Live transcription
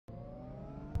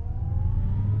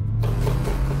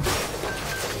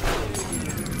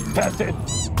Tested.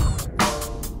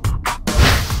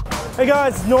 Hey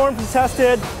guys, it's Norm from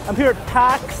Tested. I'm here at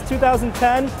PAX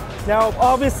 2010. Now,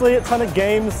 obviously, a ton of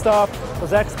game stuff.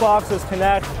 There's Xbox, there's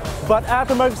Kinect, but at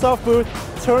the Microsoft booth,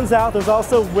 it turns out there's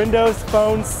also Windows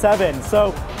Phone 7.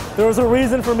 So there was a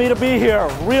reason for me to be here,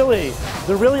 really.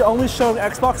 They're really only showing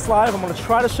Xbox Live. I'm gonna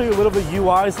try to show you a little bit of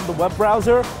UIs in the web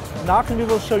browser. Not gonna be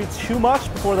able to show you too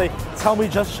much before they tell me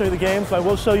just to show you the games, but I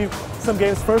will show you some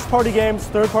games, first-party games,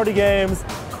 third-party games,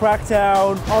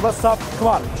 Crackdown, all that stuff. Come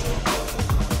on.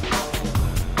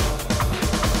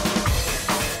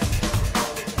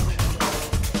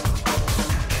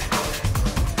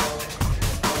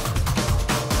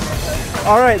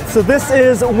 All right, so this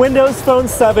is Windows Phone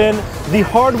 7. The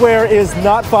hardware is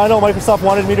not final. Microsoft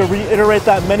wanted me to reiterate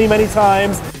that many, many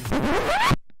times.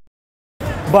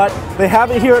 But they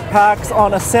have it here at PAX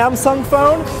on a Samsung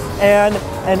phone and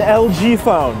an LG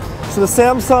phone. So the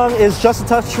Samsung is just a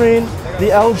touchscreen. The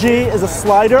LG is a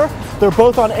slider. They're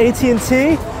both on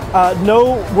AT&T.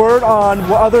 No word on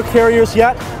what other carriers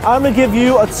yet. I'm gonna give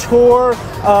you a tour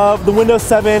of the Windows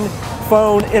 7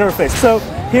 phone interface. So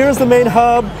here's the main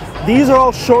hub. These are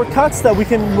all shortcuts that we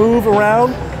can move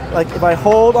around. Like if I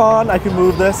hold on, I can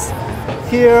move this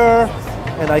here,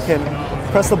 and I can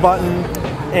press the button.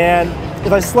 And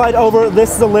if I slide over,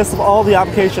 this is a list of all the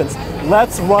applications.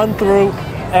 Let's run through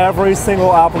every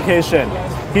single application.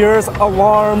 Here's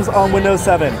alarms on Windows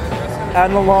 7. Add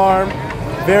an alarm,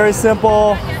 very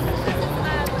simple.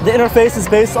 The interface is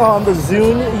based on the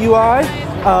Zune UI.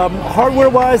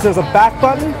 Hardware-wise, there's a back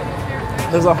button,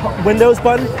 there's a Windows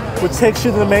button, which takes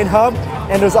you to the main hub,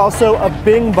 and there's also a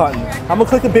Bing button. I'm gonna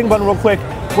click the Bing button real quick.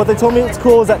 What they told me is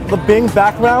cool is that the Bing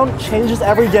background changes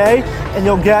every day, and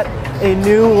you'll get a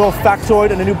new little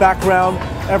factoid and a new background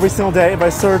every single day. If I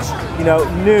search,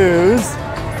 news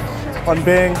on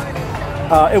Bing,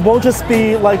 it won't just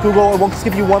be like Google. It won't just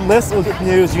give you one list. It'll get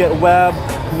news. You get web,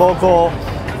 local,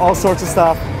 all sorts of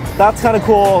stuff. That's kind of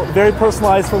cool. Very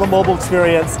personalized for the mobile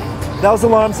experience. That was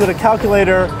alarms. So the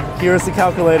calculator. Here's the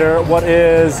calculator. What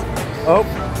is? Oh,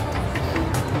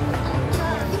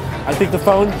 I think the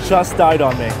phone just died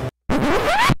on me.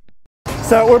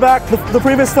 So we're back. The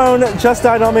previous phone just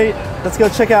died on me. Let's go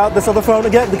check out this other phone.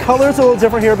 Again, the colors are a little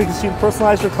different here because you can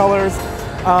personalize your colors.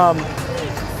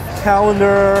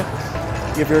 Calendar,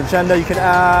 you have your agenda, you can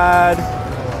add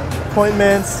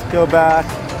appointments, go back,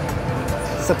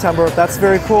 September. That's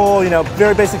very cool,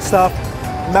 very basic stuff.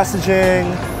 Messaging,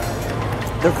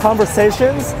 their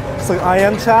conversations, so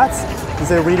IM chats is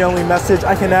a read-only message.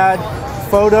 I can add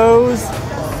photos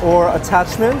or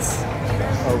attachments.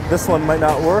 Oh, this one might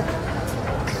not work.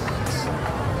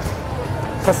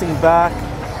 Pressing back,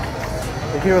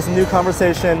 here's a new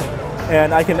conversation,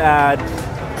 and I can add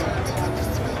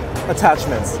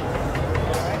attachments.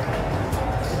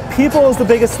 People is the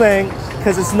biggest thing,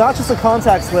 because it's not just a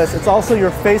contacts list, it's also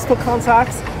your Facebook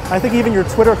contacts, I think even your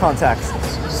Twitter contacts.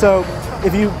 So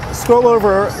if you scroll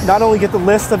over, not only get the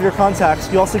list of your contacts,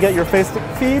 you also get your Facebook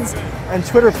feeds and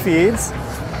Twitter feeds.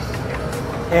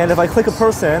 And if I click a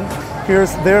person,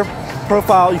 here's their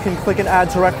profile. You can click and add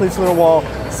directly to their wall,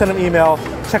 send an email,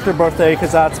 check their birthday,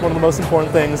 because that's one of the most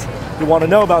important things you want to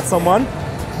know about someone.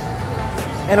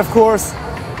 And of course,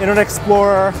 Internet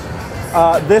Explorer.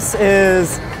 This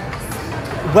is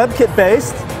WebKit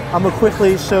based. I'm going to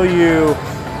quickly show you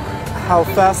how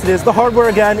fast it is. The hardware,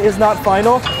 again, is not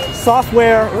final.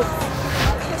 Software,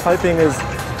 typing is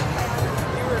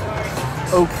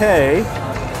okay.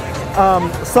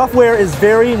 Software is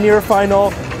very near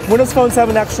final. Windows Phone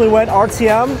 7 actually went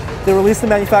RTM. They released the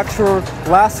manufacturer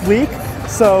last week,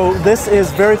 so this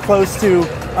is very close to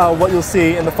what you'll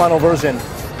see in the final version.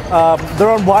 They're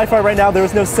on Wi-Fi right now. There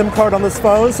is no SIM card on this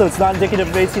phone, so it's not indicative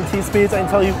of AT&T speeds. I can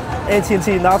tell you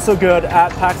AT&T not so good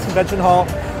at PAX Convention Hall,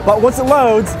 but once it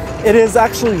loads, it is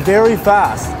actually very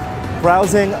fast.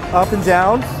 Browsing up and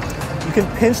down, you can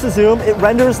pinch the zoom. It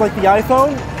renders like the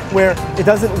iPhone, where it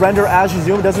doesn't render as you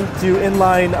zoom. It doesn't do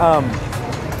inline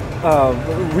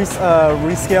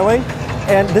rescaling.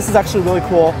 And this is actually really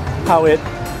cool how it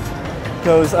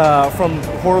goes from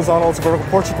horizontal to vertical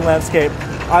portrait to landscape.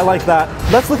 I like that.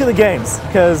 Let's look at the games,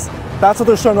 because that's what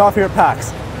they're showing off here at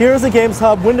PAX. Here's the Games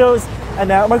Hub.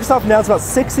 Microsoft announced about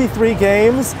 63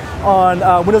 games on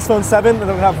Windows Phone 7, and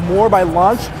they're going to have more by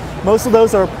launch. Most of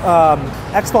those are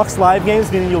Xbox Live games,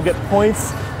 meaning you'll get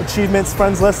points, achievements,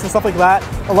 friends lists, and stuff like that.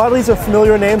 A lot of these are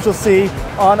familiar names you'll see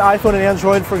on iPhone and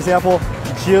Android, for example,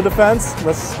 GeoDefense.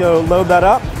 Let's go load that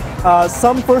up.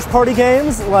 Some first-party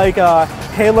games like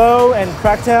Halo and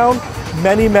Crackdown,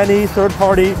 many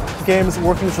third-party games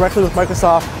working directly with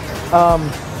Microsoft.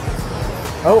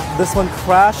 Oh, this one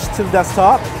crashed to the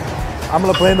desktop. I'm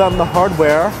gonna blame that on the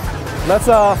hardware. Let's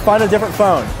find a different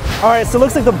phone. All right, so it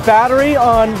looks like the battery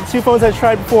on two phones I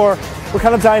tried before were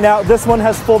kind of dying out. This one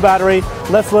has full battery.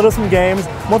 Let's load up some games.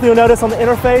 One thing you'll notice on the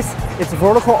interface, it's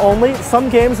vertical only. Some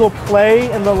games will play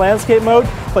in the landscape mode,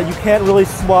 but you can't really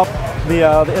swap the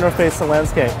interface to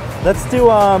landscape. Let's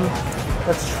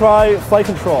try Flight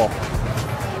Control.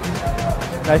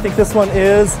 And I think this one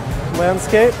is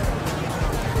landscape.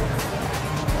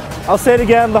 I'll say it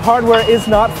again, the hardware is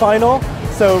not final,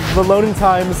 so the loading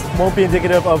times won't be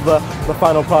indicative of the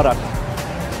final product.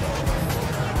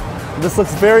 This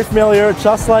looks very familiar,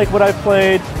 just like what I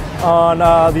played on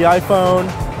the iPhone,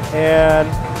 and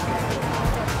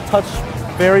touch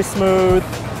very smooth.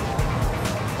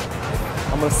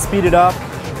 I'm gonna speed it up.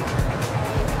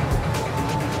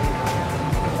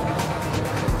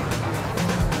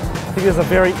 I think it's a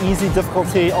very easy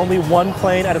difficulty, only one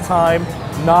plane at a time,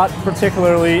 not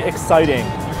particularly exciting.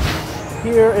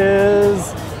 Here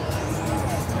is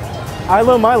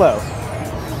Ilo Milo.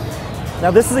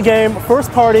 Now this is a game,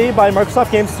 first party by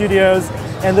Microsoft Game Studios,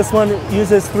 and this one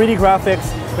uses 3D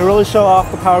graphics to really show off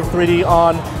the power of 3D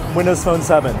on Windows Phone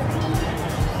 7.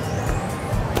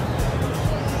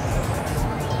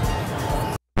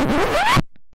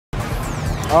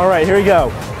 All right, here we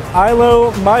go.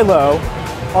 Ilo Milo.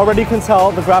 Already you can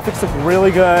tell the graphics look really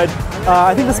good.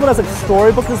 I think this one has a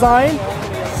storybook design,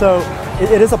 so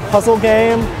it is a puzzle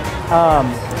game.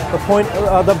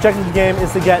 The objective of the game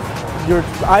is to get your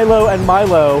Ilo and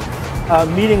Milo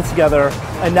meeting together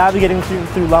and navigating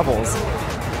through levels.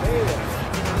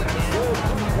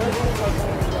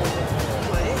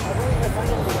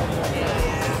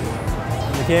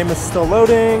 And the game is still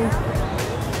loading.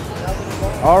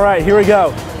 All right, here we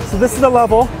go. So this is the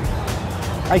level.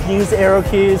 I can use the arrow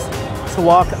keys to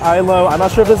walk Ilo. I'm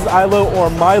not sure if this is Ilo or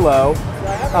Milo,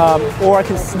 or I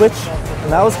can switch,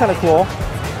 and that was kind of cool.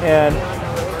 And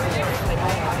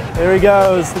there he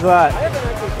goes, look at that.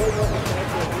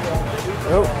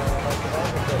 Oh.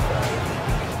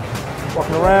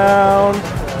 Walking around,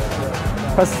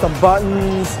 pressing some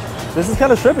buttons. This is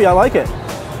kind of trippy, I like it.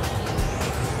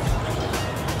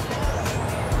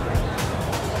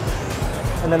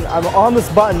 And then I'm on this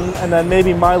button, and then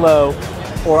maybe Milo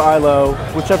or Ilo,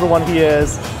 whichever one he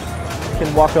is,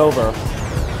 can walk over.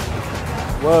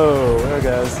 Whoa, there it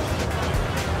goes.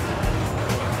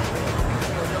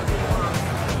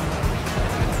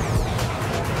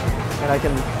 And I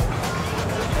can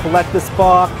collect this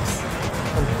box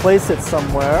and place it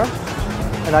somewhere.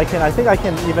 And I think I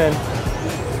can even,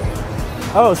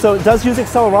 oh, so it does use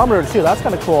accelerometer too, that's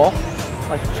kind of cool.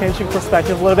 Like changing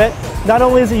perspective a little bit. Not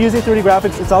only is it using 3D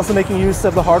graphics, it's also making use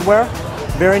of the hardware.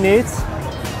 Very neat.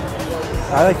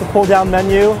 I like the pull down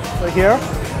menu right here.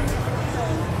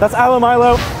 That's Ilo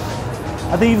Milo.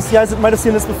 I think you guys might have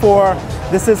seen this before.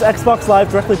 This is Xbox Live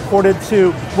directly ported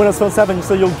to Windows Phone 7,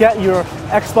 so you'll get your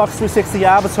Xbox 360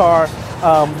 avatar.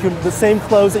 The same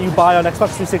clothes that you buy on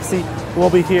Xbox 360 will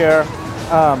be here.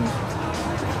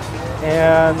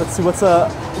 And let's see, what's a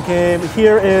game?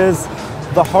 Here is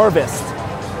The Harvest,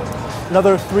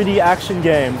 another 3D action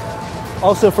game,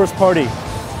 also first party.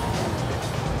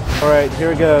 All right,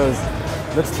 here it goes.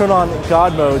 Let's turn on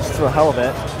God mode just for the hell of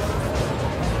it.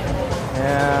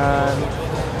 And,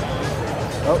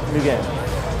 oh, new game.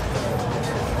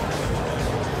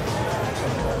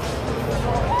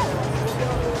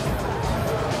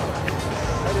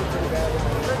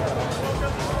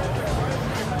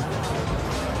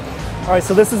 All right,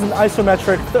 so this is an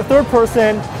isometric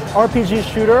third-person RPG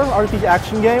shooter, RPG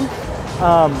action game.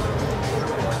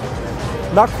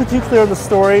 Not too clear on the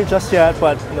story just yet,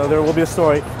 but there will be a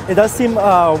story. It does seem,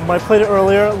 when I played it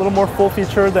earlier, a little more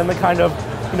full-featured than the kind of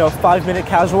 5-minute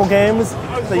casual games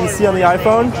that you see on the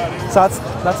iPhone. So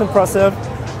that's impressive.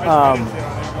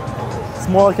 It's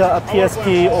more like a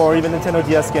PSP or even Nintendo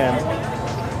DS game.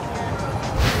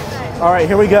 All right,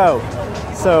 here we go.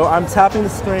 So I'm tapping the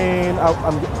screen,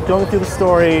 I'm going through the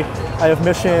story, I have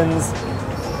missions,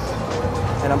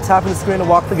 and I'm tapping the screen to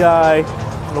walk the guy.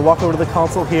 I'm gonna walk over to the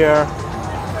console here,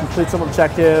 complete some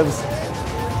objectives.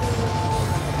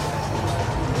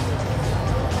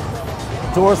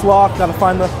 Door's locked, gotta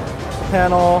find the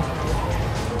panel.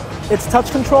 It's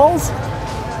touch controls.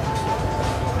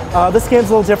 This game's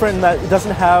a little different in that it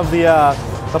doesn't have the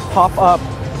pop-up,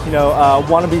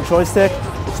 wannabe joystick.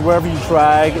 It's wherever you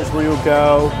drag is where you'll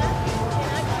go.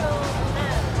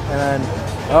 And then,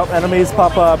 enemies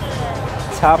pop up.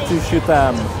 Tap to shoot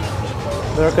them.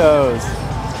 There it goes.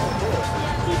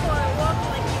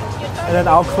 And then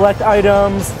I'll collect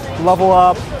items, level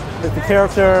up with the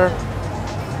character.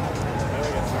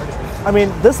 I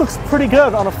mean, this looks pretty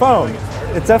good on a phone.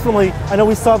 It definitely, I know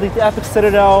we saw the Epic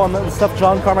Citadel and the stuff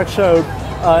John Carmack showed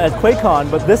at QuakeCon,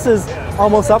 but this is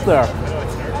almost up there.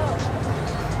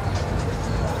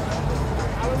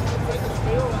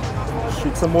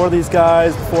 Shoot some more of these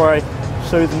guys before I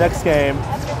show you the next game.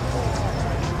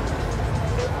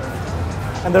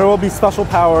 And there will be special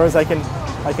powers. I can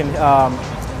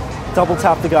double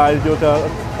tap the guy to do like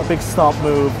a big stomp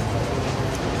move.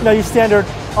 You know, your standard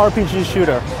RPG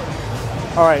shooter.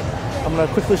 All right, I'm gonna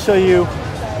quickly show you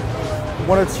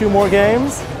one or two more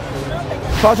games.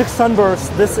 Project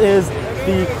Sunburst, this is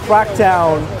the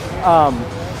Crackdown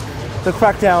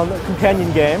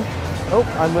companion game. Oh,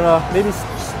 I'm gonna maybe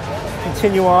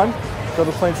continue on, go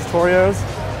to Planes Tutorials.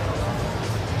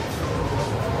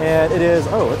 And it is,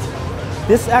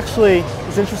 this actually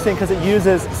is interesting because it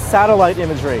uses satellite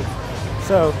imagery.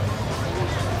 So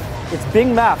it's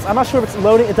Bing Maps. I'm not sure if it's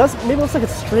loading. It does, maybe it looks like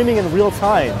it's streaming in real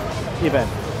time even.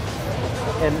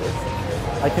 And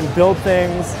I can build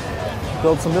things,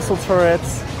 build some missile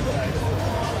turrets.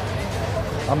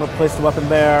 I'm gonna place the weapon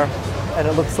there. And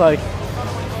it looks like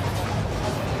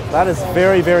that is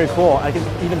very, very cool. I can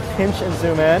even pinch and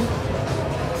zoom in,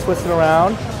 twist it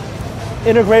around.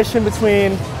 Integration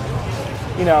between,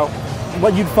 you know,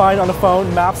 what you'd find on a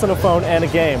phone, maps on a phone, and a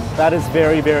game. That is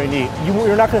very, very neat.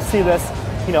 You're not going to see this,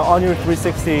 you know, on your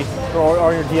 360 or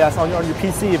on your DS, on your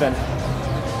PC even.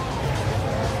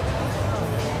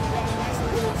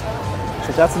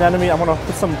 So that's an enemy. I'm going to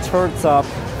put some turrets up.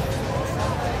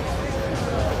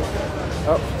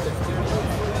 Oh,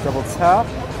 double tap.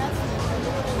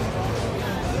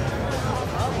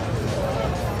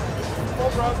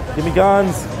 Give me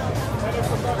guns.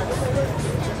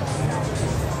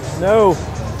 No.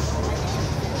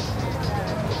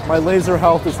 My laser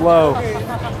health is low.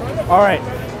 All right.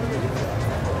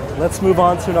 Let's move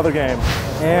on to another game.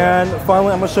 And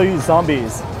finally, I'm going to show you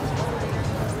Zombies.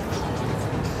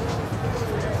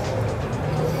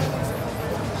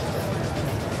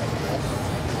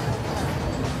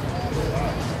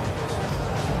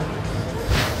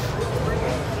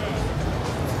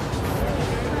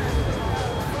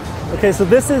 Okay, so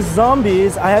this is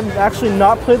Zombies. I have actually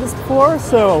not played this before,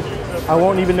 so I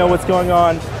won't even know what's going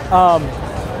on. I'm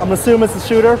gonna assume it's a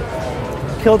shooter.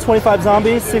 Kill 25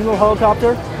 zombies, signal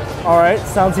helicopter. All right,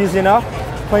 sounds easy enough.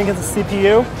 Playing against the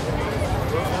CPU.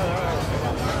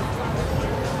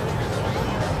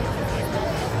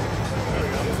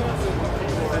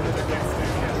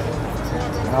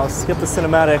 I'll skip the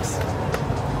cinematics.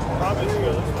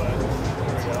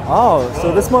 Oh,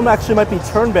 so this one actually might be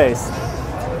turn-based.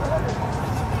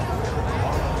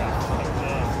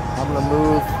 I'm gonna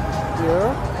move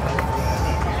here.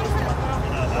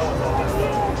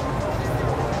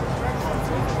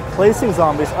 Placing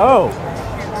zombies. Oh,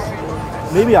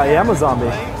 maybe I am a zombie.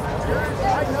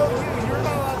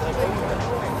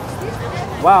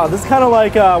 Wow, this is kind of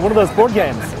like one of those board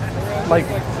games, like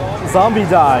Zombie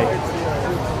Die.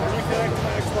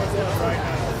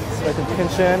 So I can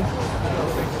pinch in.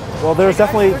 Well, there's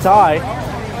definitely Die.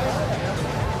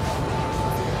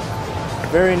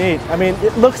 Very neat. I mean,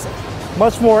 it looks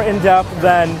much more in-depth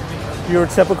than your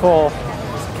typical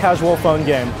casual phone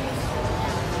game.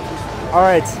 All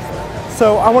right,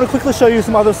 so I want to quickly show you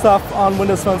some other stuff on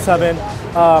Windows Phone 7.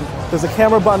 There's a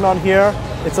camera button on here.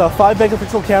 It's a 5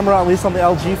 megapixel camera, at least on the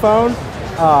LG phone.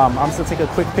 I'm just gonna take a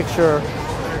quick picture.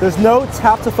 There's no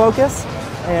tap to focus,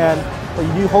 but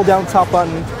you do hold down the top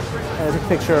button and take a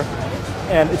picture.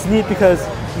 And it's neat because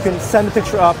you can send the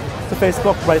picture up to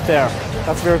Facebook right there.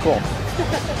 That's very cool.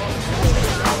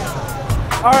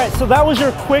 All right, so that was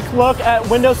your quick look at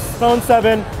Windows Phone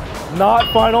 7, not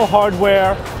final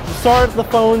hardware. You saw the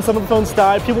phone, some of the phones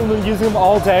died. People have been using them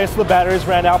all day, so the batteries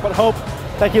ran out, but hope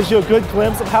that gives you a good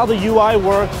glimpse of how the UI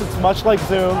works. It's much like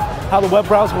Zoom, how the web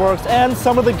browser works, and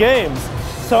some of the games.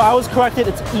 So I was corrected,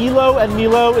 it's Elo and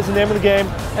Milo is the name of the game,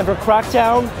 and for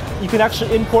Crackdown, you can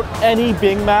actually import any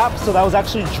Bing map, so that was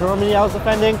actually Germany I was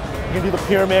defending. You can do the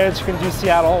pyramids, you can do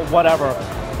Seattle, whatever.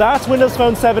 That's Windows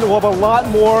Phone 7. We'll have a lot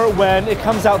more when it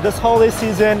comes out this holiday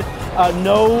season.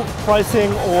 No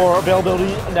pricing or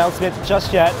availability announcement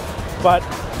just yet, but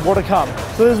more to come.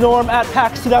 So this is Norm at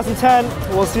PAX 2010.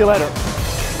 We'll see you later.